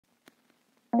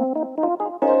Hi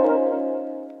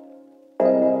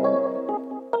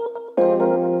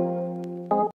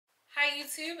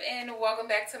YouTube, and welcome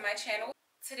back to my channel.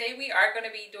 Today we are going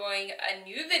to be doing a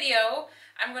new video.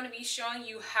 I'm going to be showing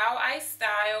you how I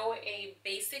style a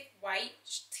basic white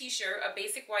t-shirt, a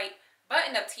basic white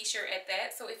button-up t-shirt at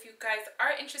that. So if you guys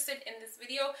are interested in this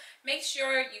video, make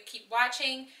sure you keep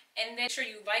watching and then make sure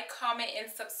you like, comment,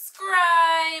 and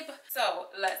subscribe. So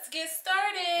let's get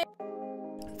started.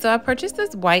 So I purchased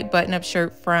this white button-up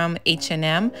shirt from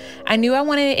H&M. I knew I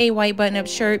wanted a white button-up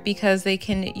shirt because you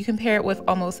can pair it with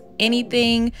almost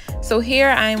anything. So here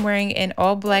I'm wearing an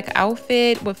all-black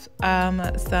outfit with some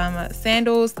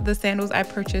sandals. The sandals I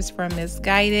purchased from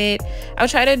MissGuided. I'll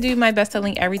try to do my best to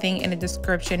link everything in the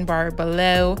description bar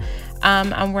below.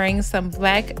 I'm wearing some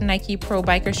black Nike Pro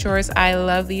biker shorts. I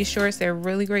love these shorts. They're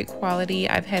really great quality.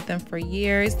 I've had them for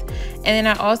years. And then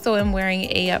I also am wearing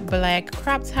a black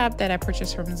crop top that I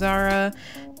purchased from Zara.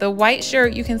 The white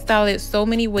shirt, you can style it so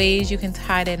many ways. You can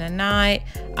tie it in a knot.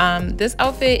 This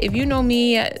outfit, if you know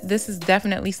me, this is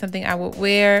definitely something I would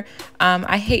wear.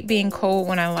 I hate being cold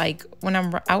when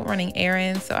I'm out running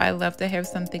errands, so I love to have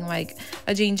something like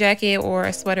a jean jacket or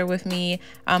a sweater with me.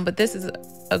 But this is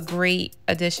a great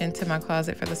addition to my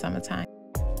closet for the summertime.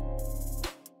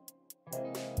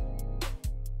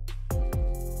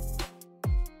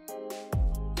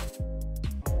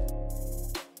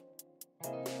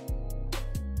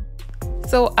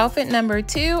 So outfit number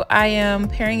 2, I am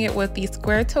pairing it with these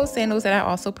square toe sandals that I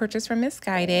also purchased from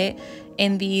MissGuided,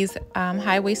 and these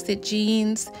high-waisted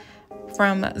jeans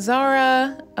from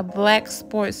Zara, a black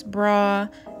sports bra,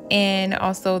 and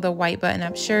also the white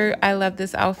button-up shirt. I love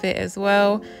this outfit as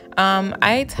well.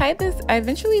 I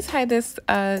eventually tied this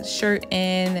shirt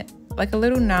in like a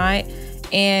little knot,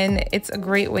 and it's a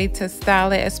great way to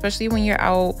style it, especially when you're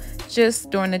out just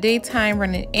during the daytime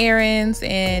running errands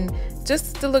and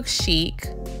just to look chic.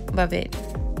 Love it.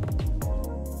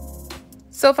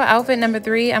 So for outfit number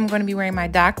 3, I'm going to be wearing my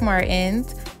Doc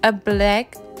Martens, a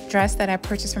black dress that I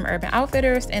purchased from Urban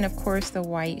Outfitters, and of course the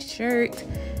white shirt.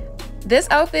 This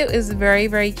outfit is very,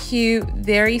 very cute,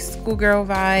 very schoolgirl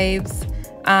vibes.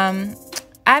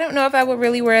 I don't know if I would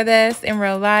really wear this in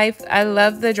real life. I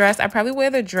love the dress. I probably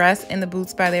wear the dress and the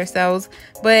boots by themselves,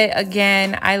 but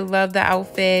again, I love the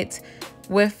outfit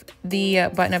with the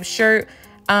button-up shirt.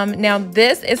 Now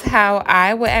this is how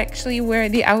I would actually wear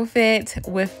the outfit,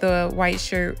 with the white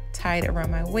shirt tied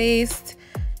around my waist.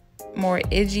 More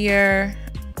edgier,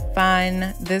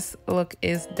 fun. This look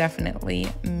is definitely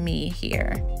me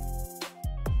here.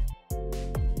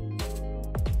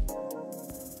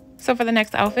 So for the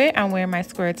next outfit, I'm wearing my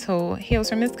square toe heels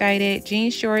from MissGuided,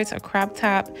 jean shorts, a crop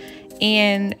top,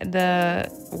 and the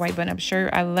white button-up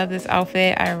shirt. I love this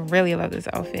outfit. I really love this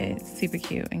outfit. It's super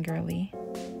cute and girly.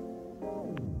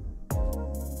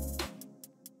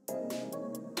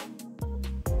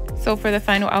 So for the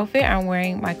final outfit, I'm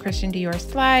wearing my Christian Dior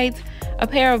slides, a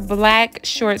pair of black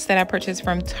shorts that I purchased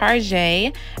from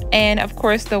Target, and of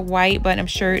course the white button-up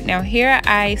shirt. Now here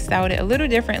I styled it a little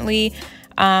differently.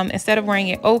 Instead of wearing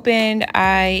it opened,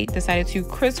 I decided to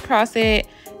crisscross it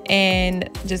and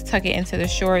just tuck it into the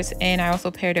shorts, and I also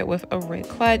paired it with a red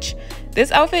clutch.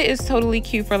 This outfit is totally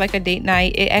cute for like a date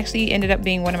night. It actually ended up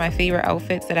being one of my favorite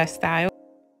outfits that I styled.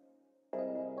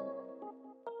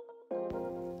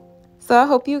 So I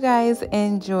hope you guys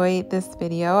enjoyed this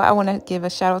video. I want to give a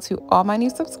shout out to all my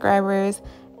new subscribers,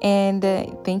 and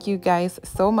thank you guys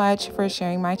so much for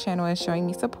sharing my channel and showing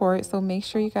me support. So make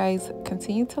sure you guys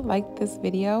continue to like this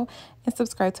video and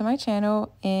subscribe to my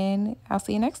channel, and I'll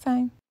see you next time.